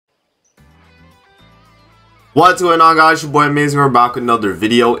What's going on, guys? Your boy Amazing. We're back with another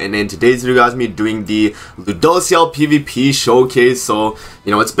video, and in today's video, guys, me doing the Ludociel PvP showcase. So,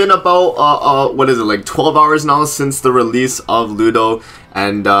 you know, it's been about what is it, like 12 hours now since the release of Ludo,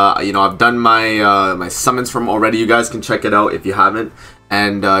 and you know, I've done my my summons from already. You guys can check it out if you haven't.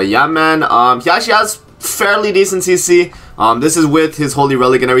 And yeah, man, he actually has fairly decent CC. This is with his holy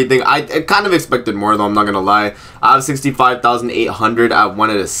relic and everything. I kind of expected more, though, I'm not gonna lie. I have 65,800 at 1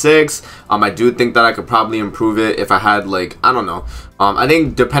 out of 6. I do think that I could probably improve it if I had, like, I don't know. I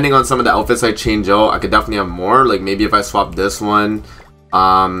think depending on some of the outfits I change out, I could definitely have more. Like, maybe if I swap this one.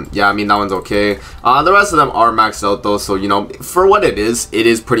 Yeah, I mean, that one's okay. The rest of them are maxed out, though, so, you know, for what it is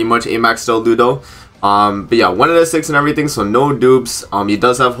pretty much a maxed out Ludo. But yeah, 1 out of 6 and everything, so no dupes. He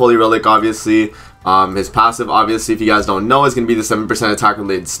does have holy relic, obviously. His passive, obviously, if you guys don't know, is going to be the 7% attack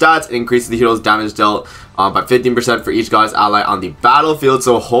related stats. It increases the hero's damage dealt by 15% for each guy's ally on the battlefield.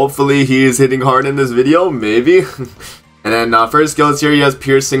 So hopefully he is hitting hard in this video, maybe. And then for his skills here, he has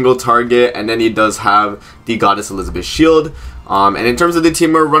Pierce single target, and then he does have the Goddess Elizabeth shield. And in terms of the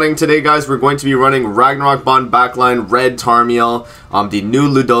team we're running today, guys, we're going to be running Ragnarok Bond backline, Red Tarmiel, the new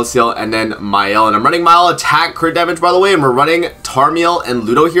Ludociel, and then Mael. And I'm running Mael attack crit damage, by the way, and we're running Tarmiel and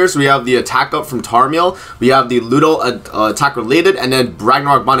Ludo here. So we have the attack up from Tarmiel, we have the Ludo attack related, and then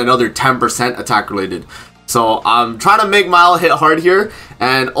Ragnarok Bond another 10% attack related. So I'm trying to make Mael hit hard here,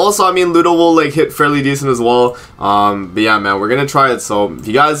 and also, I mean, Ludo will like hit fairly decent as well. But yeah, man, we're gonna try it. So if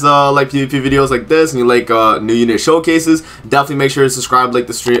you guys like PvP videos like this and you like new unit showcases, definitely make sure to subscribe, like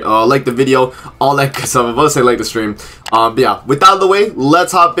the stream, like the video, all that. Some of us say like the stream. But yeah, with that out of the way,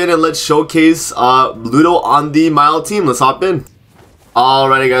 let's hop in and let's showcase Ludo on the Mael team. Let's hop in.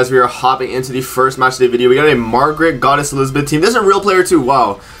 Alrighty, guys, we are hopping into the first match of the video. We got a Margaret Goddess Elizabeth team. This is a real player too.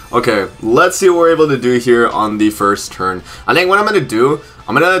 Wow. Okay, let's see what we're able to do here on the first turn. I think what I'm going to do,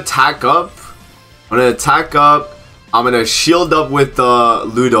 I'm going to attack up. I'm going to shield up with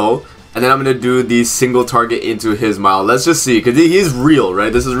Ludo. And then I'm going to do the single target into his Mael. Let's just see, because he's real,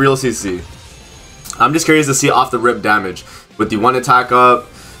 right? This is real CC. I'm just curious to see off the rip damage. With the one attack up.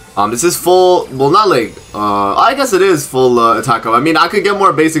 This is full, well, not like, I guess it is full attack up. I mean, I could get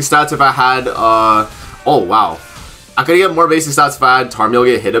more basic stats if I had, oh, wow. I could get more basic stats if I had Tarmiel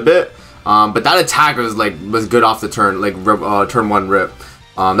get hit a bit, but that attack was good off the turn, like turn 1 rip.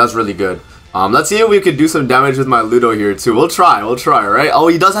 That's really good. Let's see if we could do some damage with my Ludo here too. We'll try, right? Oh,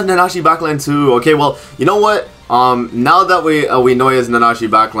 he does have Nanashi backline too. Okay, well, you know what? Now that we know he has Nanashi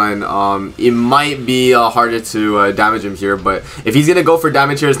backline, it might be harder to damage him here. But if he's gonna go for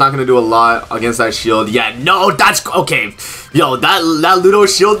damage here, it's not gonna do a lot against that shield. Yeah, no, that's okay. Yo, that Ludo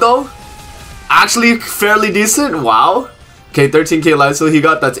shield though, actually fairly decent. Wow. Okay, 13k life steal he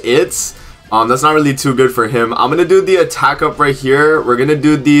got. That's it. That's not really too good for him. I'm gonna do the attack up right here. We're gonna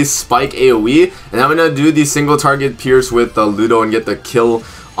do the spike AoE, and I'm gonna do the single target pierce with Ludo and get the kill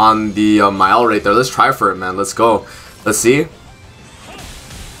on the Mael right there. Let's try for it, man. Let's go. Let's see.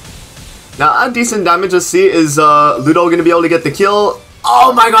 Now, a decent damage. Let's see. Is Ludo gonna be able to get the kill?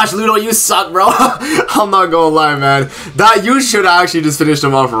 Oh my gosh, Ludo, you suck, bro. I'm not gonna lie, man. That you should actually just finish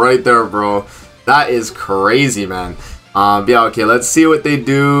him off right there, bro. That is crazy, man. Yeah, okay, let's see what they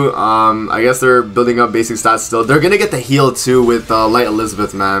do. I guess they're building up basic stats still. They're gonna get the heal too with Light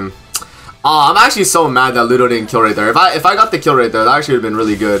Elizabeth, man. I'm actually so mad that Ludo didn't kill right there. If I got the kill right there, that actually would have been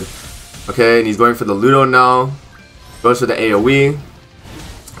really good. Okay, and he's going for the Ludo now. Goes for the AoE.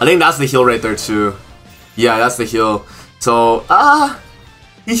 I think that's the heal right there too. Yeah, that's the heal. So,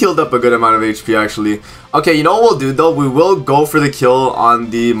 he healed up a good amount of HP actually. Okay, you know what we'll do though? We will go for the kill on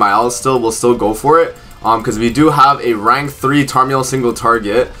the Mael still. We'll still go for it. Because we do have a rank 3 Tarmiel single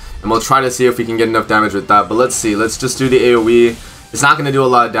target. And we'll try to see if we can get enough damage with that. But let's see. Let's just do the AoE. It's not going to do a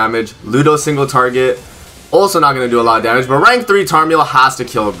lot of damage. Ludo single target. Also not going to do a lot of damage. But rank 3 Tarmiel has to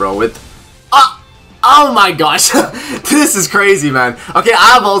kill, bro. With... oh my gosh. This is crazy, man. Okay,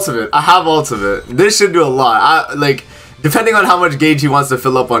 I have ultimate. This should do a lot. Like, depending on how much gauge he wants to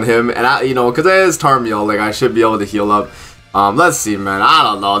fill up on him. And, you know, because it is Tarmiel. Like, I should be able to heal up. Let's see, man. I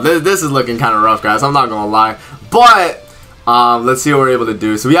don't know. This is looking kind of rough, guys. I'm not gonna lie. But let's see what we're able to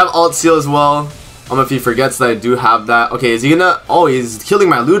do. So we have alt seal as well. I don't know if he forgets that I do have that. Okay, is he gonna... Oh, he's killing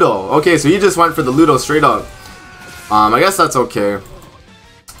my Ludo. Okay, so he just went for the Ludo straight up. I guess that's okay.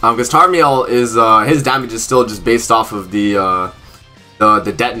 Because Tarmiel is his damage is still just based off of the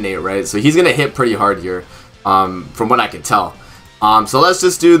detonate, right? So he's gonna hit pretty hard here, from what I can tell. So let's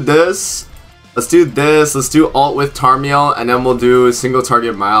just do this. Let's do this. Let's do alt with Tarmiel, and then we'll do single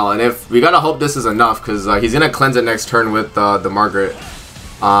target Mael. And if we gotta hope this is enough, because he's gonna cleanse it next turn with the Margaret.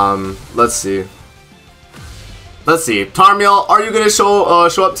 Let's see. Tarmiel, are you gonna show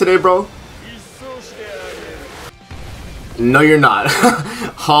up today, bro? No, you're not.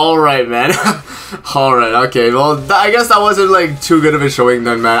 Alright, man. Alright, okay. Well, I guess that wasn't like too good of a showing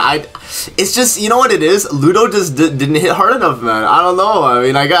then, man. It's just, you know what it is? Ludo just didn't hit hard enough, man. I don't know. I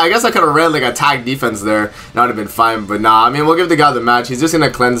mean, I guess I could have ran like attack defense there. That would have been fine. But nah, I mean, we'll give the guy the match. He's just going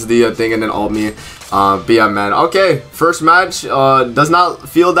to cleanse the thing and then ult me. But yeah, man. Okay, first match does not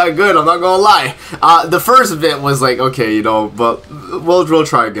feel that good. I'm not going to lie. The first bit was like, okay, you know, but we'll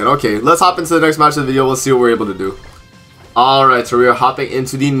try again. Okay, let's hop into the next match of the video. We'll see what we're able to do. Alright, so we are hopping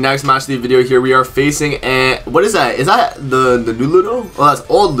into the next match of the video here. We are facing what is that? Is that the new Ludo? Oh, that's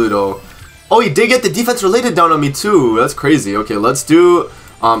old Ludo. Oh, he did get the defense related down on me too. That's crazy. Okay, let's do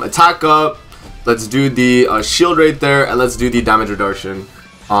attack up. Let's do the shield right there, and let's do the damage reduction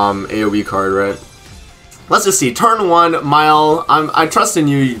AoE card, right? Let's just see. Turn 1, Mile. I trust in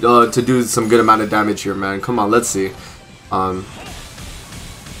you to do some good amount of damage here, man. Come on, let's see.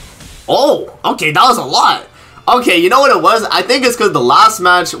 Oh, okay, that was a lot. Okay, you know what it was? I think it's because the last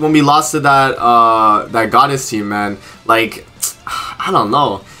match when we lost to that that goddess team, man. Like, I don't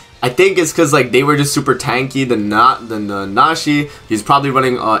know. I think it's because like they were just super tanky. The Nashi, he's probably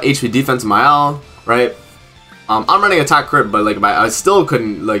running HP defense Mael, right? I'm running attack crit, but like I still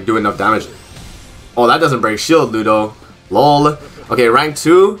couldn't like do enough damage. Oh, that doesn't break shield, Ludo. Lol. Okay, rank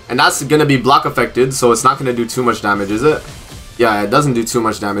 2, and that's gonna be block affected, so it's not gonna do too much damage, is it? Yeah, it doesn't do too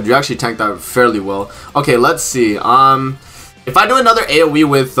much damage. You actually tanked that fairly well. Okay, let's see. If I do another AoE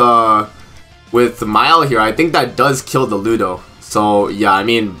with Mile here, I think that does kill the Ludo. So yeah, I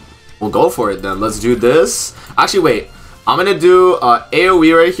mean, we'll go for it then. Let's do this. Actually, wait. I'm gonna do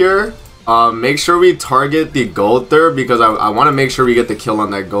AoE right here. Make sure we target the Gulther because I want to make sure we get the kill on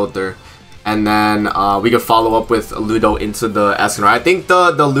that Gulther. And then we can follow up with Ludo into the Escanor. I think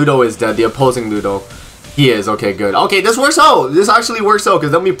the Ludo is dead, the opposing Ludo. He is. Okay, good. Okay, this works out. This actually works out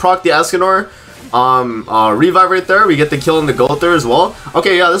because then we proc the Escanor. Revive right there. We get the kill on the Gulther as well.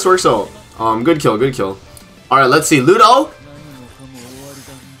 Okay, yeah, this works out. Good kill, good kill. Alright, let's see. Ludo!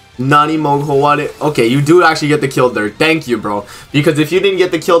 Nani Moghoware. Okay, you do actually get the kill there. Thank you, bro. Because if you didn't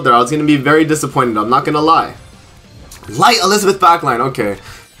get the kill there, I was going to be very disappointed. I'm not going to lie. Light Elizabeth backline. Okay.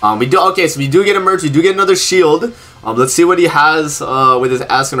 Okay, so we do get a merge. We do get another shield. Let's see what he has with his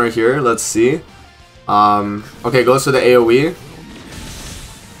Escanor here. Let's see. Okay, goes for the AoE.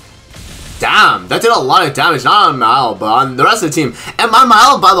 Damn, that did a lot of damage. Not on Mal, but on the rest of the team. And my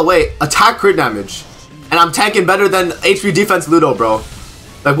Mal, by the way, attack crit damage. And I'm tanking better than HP defense Ludo, bro.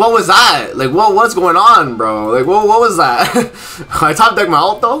 Like, what was that? Like, what's going on, bro? Like, what was that? I top deck my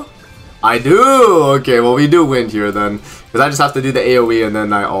ult, though? I do! Okay, well, we do win here, then. Because I just have to do the AoE and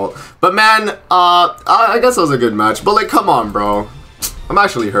then I ult. But, man, I guess it was a good match. But, like, come on, bro. I'm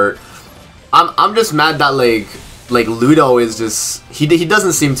actually hurt. I'm just mad that like Ludo is just he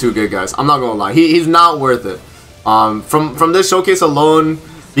doesn't seem too good, guys. I'm not gonna lie, he's not worth it. From this showcase alone,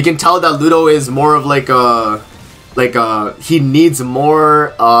 you can tell that Ludo is more of he needs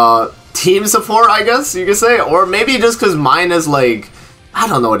more team support, I guess you could say, or maybe just because mine is like, I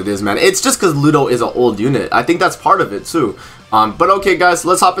don't know what it is, man. It's just because Ludo is an old unit. I think that's part of it too. But okay, guys,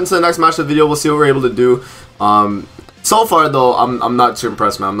 let's hop into the next match of the video. We'll see what we're able to do. So far, though, I'm not too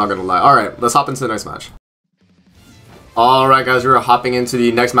impressed, man. I'm not gonna lie. Alright, let's hop into the next match. Alright, guys, we're hopping into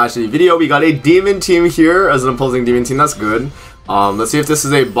the next match of the video. We got a demon team here as an opposing demon team. That's good. Let's see if this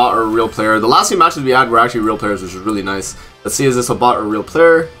is a bot or a real player. The last few matches we had were actually real players, which is really nice. Let's see, is this a bot or a real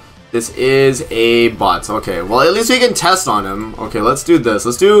player? This is a bot. Okay, well, at least we can test on him. Okay, let's do this.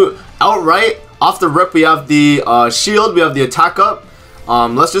 Let's do outright. Off the rip, we have the shield. We have the attack up.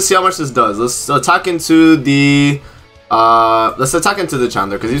 Let's just see how much this does. Let's attack into the... let's attack into the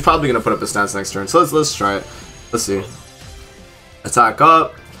Chandler because he's probably gonna put up a stance next turn. So let's try it. Let's see. Attack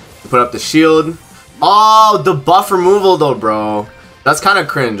up. Put up the shield. Oh, the buff removal though, bro. That's kind of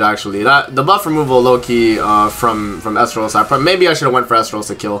cringe actually. The buff removal low key from Estros. Maybe I should have went for Estros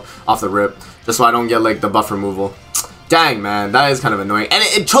to kill off the rip just so I don't get like the buff removal. Dang, man, that is kind of annoying. And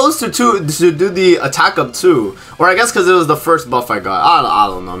it chose to do the attack up too, or I guess because it was the first buff I got. I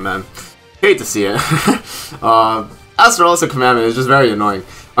don't know, man. Hate to see it. Astrolosa commandment is just very annoying.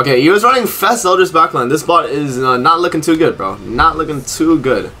 Okay, he was running Fest Eldritch backline. This bot is not looking too good, bro. Not looking too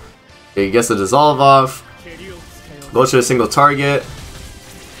good. Okay, he gets the dissolve off. Go to a single target.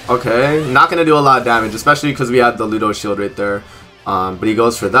 Okay, not gonna do a lot of damage, especially because we had the Ludo shield right there. But he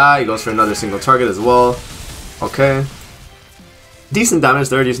goes for that. He goes for another single target as well. Okay. Decent damage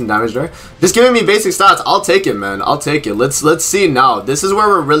there, decent damage there. Just giving me basic stats. I'll take it, man. I'll take it. Let's see now. This is where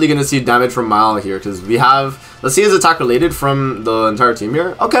we're really gonna see damage from Mile here, because we have. Let's see his attack related from the entire team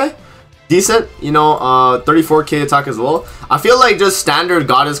here. Okay, decent. You know, 34k attack as well. I feel like just standard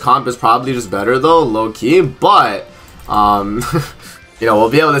goddess comp is probably just better though, low key. But You know,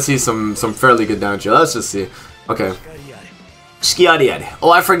 we'll be able to see some fairly good damage here. Let's just see. Okay. Oh,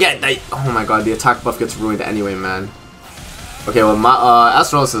 I forget that. Oh my god, the attack buff gets ruined anyway, man. Okay, well, my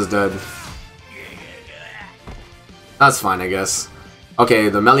Astaros is dead. That's fine, I guess. Okay,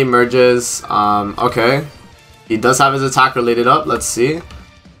 the melee merges. Okay. He does have his attack related up. Let's see.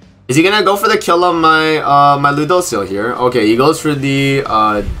 Is he gonna go for the kill of my my Ludociel here? Okay, he goes for the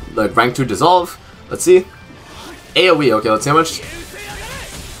like rank 2 dissolve. Let's see. AoE. Okay, let's see how much.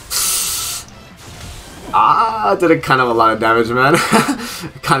 Ah, did a kind of a lot of damage, man.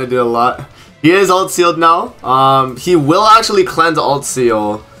 Kind of did a lot. He is ult sealed now. He will actually cleanse ult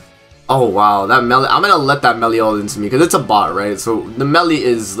seal. Oh wow, that melee. I'm gonna let that melee ult into me because it's a bot, right? So the melee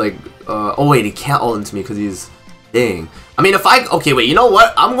is like. Oh wait, he can't ult into me because he's. Dang. I mean, if I. Okay, wait. You know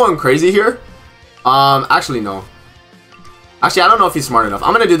what? I'm going crazy here. Actually no. Actually, I don't know if he's smart enough.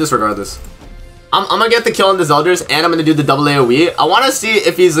 I'm gonna do this regardless. I'm gonna get the kill on the Zelders, and I'm gonna do the double AoE. I want to see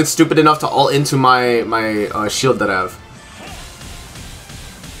if he's like stupid enough to ult into my shield that I have.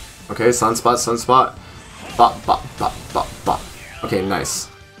 Okay, sunspot, sunspot. Bop, bop, bop, bop, bop. Okay, nice.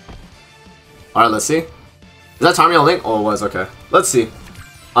 All right, let's see. Is that Tarmiel Link? Oh, it was. Okay, let's see.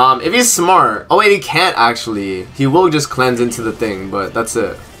 If he's smart. Oh wait, he can't actually. He will just cleanse into the thing, but that's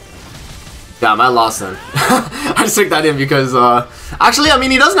it. Damn, I lost then. I just took that in because, actually, I mean,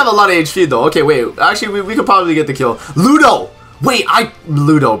 he doesn't have a lot of HP, though. Okay, wait. Actually, we could probably get the kill. Ludo! Wait,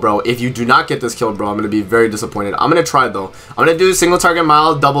 Ludo, bro. If you do not get this kill, bro, I'm going to be very disappointed. I'm going to try, though. I'm going to do single target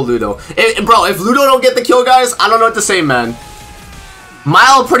Mile, double Ludo. Bro, if Ludo don't get the kill, guys, I don't know what to say, man.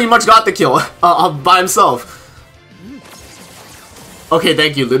 Mile pretty much got the kill by himself. Okay,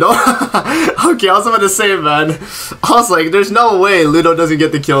 thank you, Ludo. Okay, I was about to say, man. I was like, there's no way Ludo doesn't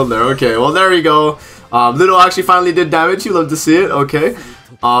get the kill there. Okay, well, there we go. Ludo actually finally did damage. You love to see it. Okay.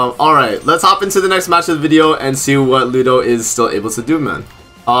 Alright, let's hop into the next match of the video and see what Ludo is still able to do, man.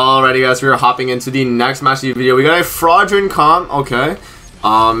 Alrighty, guys, we are hopping into the next match of the video. We got a Fraudrin comp. Okay.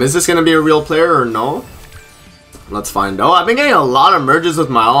 Is this going to be a real player or no? Let's find out. I've been getting a lot of merges with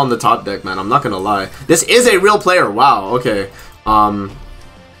Mile on the top deck, man. I'm not going to lie. This is a real player. Wow. Okay.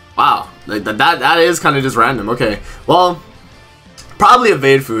 Wow, like that is kind of just random. Okay, well, probably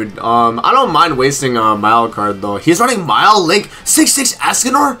evade food. I don't mind wasting a Mile card though. He's running Mile Link 6/6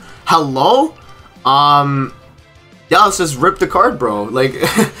 Escanor. Hello. Yeah, let's just rip the card, bro. Like,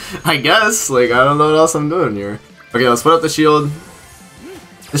 I guess. Like, I don't know what else I'm doing here. Okay, let's put up the shield.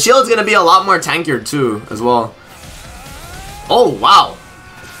 The shield's gonna be a lot more tankier too, as well. Oh wow.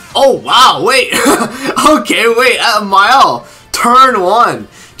 Oh wow. Wait. Okay, wait. Mile. Turn 1.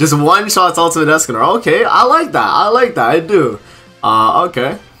 Just one shot's ultimate Escanor. Okay, I like that. I like that. I do.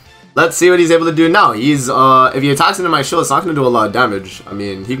 Okay. Let's see what he's able to do now. He's, if he attacks into my shield, it's not going to do a lot of damage. I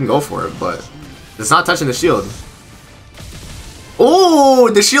mean, he can go for it, but it's not touching the shield.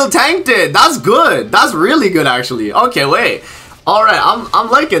 Oh, the shield tanked it. That's good. That's really good, actually. Okay, wait. Alright, I'm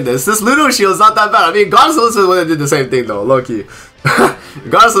liking this. This Ludociel is not that bad. I mean, Goddess Elizabeth would have did the same thing, though. Low-key.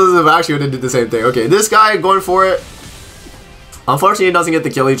 Goddess Elizabeth actually would have did the same thing. Okay, this guy going for it. Unfortunately, he doesn't get the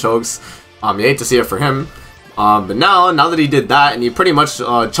kill. He chokes. You hate to see it for him. But now that he did that, and he pretty much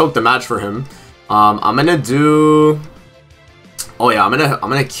choked the match for him, I'm gonna do. Oh yeah, I'm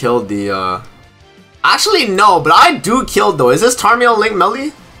gonna kill the. Actually, no, but I do kill though. Is this Tarmiel Link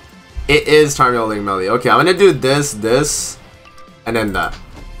melee? It is Tarmiel Link melee. Okay, I'm gonna do this, and then that.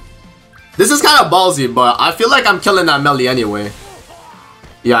 This is kind of ballsy, but I feel like I'm killing that melee anyway.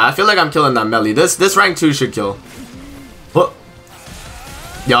 Yeah, I feel like I'm killing that melee. This rank 2 should kill. What?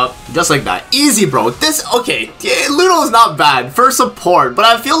 Yup, just like that. Easy, bro. This, okay, Ludo is not bad for support, but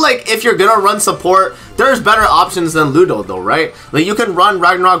I feel like if you're gonna run support, there's better options than Ludo, though, right? Like, you can run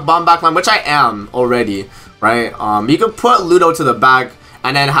Ragnarok Bomb backline, which I am already, right? You can put Ludo to the back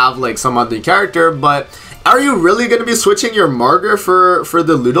and then have, like, some other character, but are you really gonna be switching your Margaret for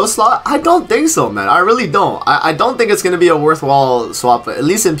the Ludo slot? I don't think so, man. I really don't. I don't think it's gonna be a worthwhile swap, at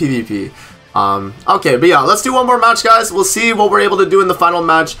least in PvP. Okay, but yeah, let's do one more match, guys. We'll see what we're able to do in the final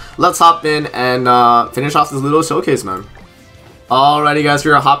match. Let's hop in and finish off this little showcase, man. Alrighty, guys,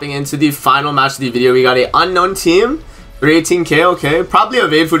 we are hopping into the final match of the video. We got a unknown team, 318k. Okay, probably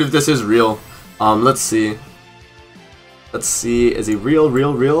evade food if this is real. Let's see. Let's see. Is he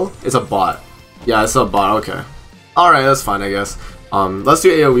real? It's a bot. Yeah, it's a bot. Okay. Alright, that's fine, I guess. Let's do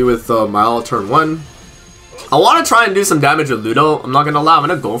AoE with Mile turn 1. I want to try and do some damage with Ludo. I'm not going to lie. I'm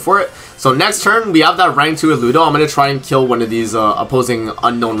going to go for it. So next turn, we have that rank 2 with Ludo. I'm going to try and kill one of these opposing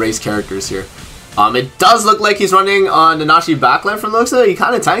unknown race characters here. It does look like he's running Nanashi backline from the looks of it. He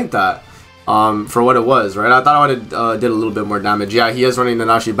kind of tanked that for what it was, right? I thought I would have did a little bit more damage. Yeah, he is running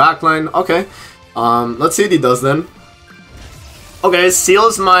Nanashi backline. Okay. Let's see what he does then. Okay,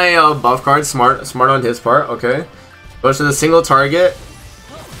 seals my buff card. Smart on his part. Okay. Goes to the single target.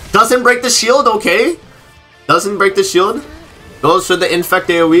 Doesn't break the shield. Okay. Doesn't break the shield. Goes for the infect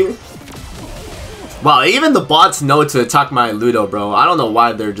AoE. Wow, even the bots know to attack my Ludo, bro. I don't know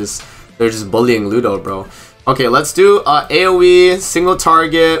why they're just bullying Ludo, bro. Okay, let's do AoE, single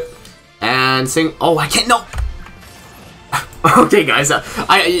target, and oh, I can't, no. Okay, guys,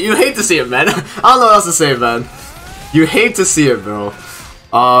 you hate to see it, man. I don't know what else to say, man. You hate to see it, bro.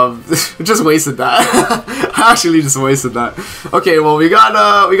 Just wasted that. I actually just wasted that. Okay, well, we got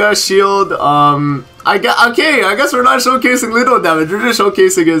a shield. I guess we're not showcasing Ludo damage. We're just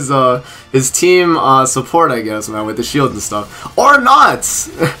showcasing his team support, I guess, man, with the shield and stuff. Or not.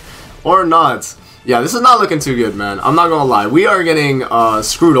 Or not. Yeah, this is not looking too good, man. I'm not gonna lie. We are getting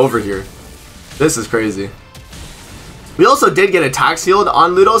screwed over here. This is crazy. We also did get attack shield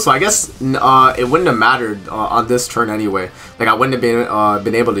on Ludo, so I guess it wouldn't have mattered on this turn anyway. Like, I wouldn't have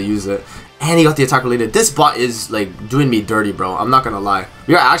been able to use it. And he got the attack related. This bot is like doing me dirty, bro. I'm not gonna lie.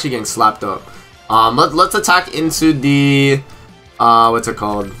 We are actually getting slapped up. Let's attack into the what's it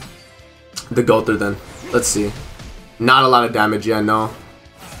called? The Gother then. Let's see. Not a lot of damage, yeah, no.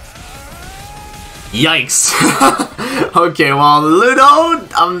 Yikes. Okay, well, Ludo,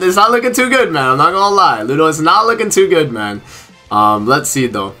 it's not looking too good, man. I'm not gonna lie. Ludo is not looking too good, man. Let's see,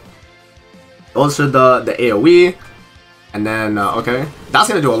 though. Goes for the AoE. And then, okay. That's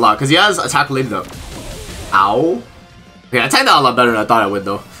gonna do a lot, because he has attack related up. Ow. Okay, I attacked that a lot better than I thought I would,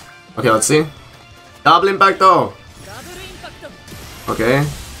 though. Okay, let's see. Double impact, though. Okay.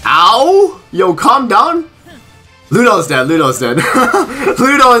 Ow! Yo, calm down. Ludo's dead. Ludo's dead.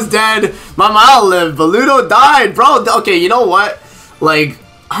 Ludo is dead. My Mile lived, but Ludo died, bro. Okay, you know what? Like,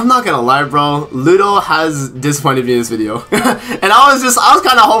 I'm not gonna lie, bro. Ludo has disappointed me in this video, and I was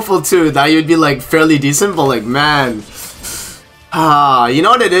kind of hopeful too that you'd be like fairly decent, but like, man. You know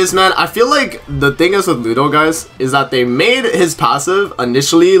what it is, man? I feel like the thing is with Ludo, guys, is that they made his passive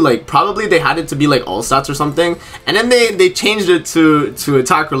initially, like, probably they had it to be like all stats or something, and then they changed it to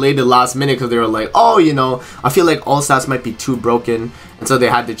attack related last minute because they were like, oh, you know, I feel like all stats might be too broken, and so they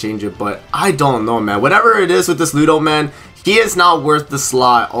had to change it. But I don't know, man. Whatever it is with this Ludo, man, he is not worth the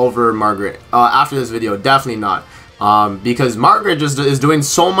slot over Margaret after this video. Definitely not. Because Margaret just is doing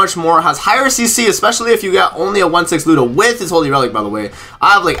so much more, has higher CC, especially if you get only a 1/6 Ludo with his Holy Relic, by the way.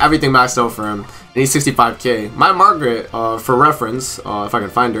 I have like everything maxed out for him, and he's 65k. My Margaret, for reference, if I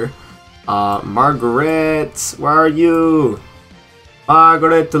can find her. Margaret, where are you?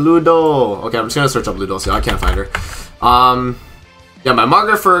 Margaret Ludo. Okay, I'm just gonna search up Ludociel. I can't find her. Yeah, my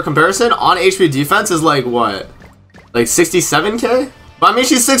Margaret, for comparison, on HP defense is like, what? Like 67k? But I mean,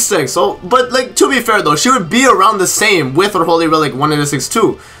 she's 6'6", so, but like, to be fair though, she would be around the same with her Holy Relic 1/6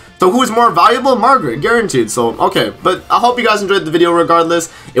 too. So who's more valuable? Margaret, guaranteed. So, okay, but I hope you guys enjoyed the video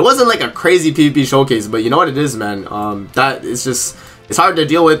regardless. It wasn't like a crazy PvP showcase, but you know what it is, man. That is just, it's hard to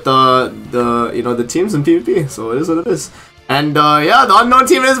deal with the teams in PvP, so it is what it is. And yeah, the unknown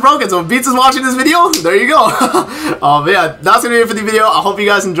team is broken. So if Beats is watching this video, there you go. But yeah, that's gonna be it for the video. I hope you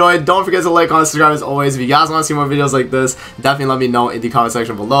guys enjoyed. Don't forget to like, comment, subscribe as always. If you guys want to see more videos like this, definitely let me know in the comment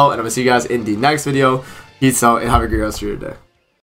section below. And I'm gonna see you guys in the next video. Peace out and have a great rest of your day.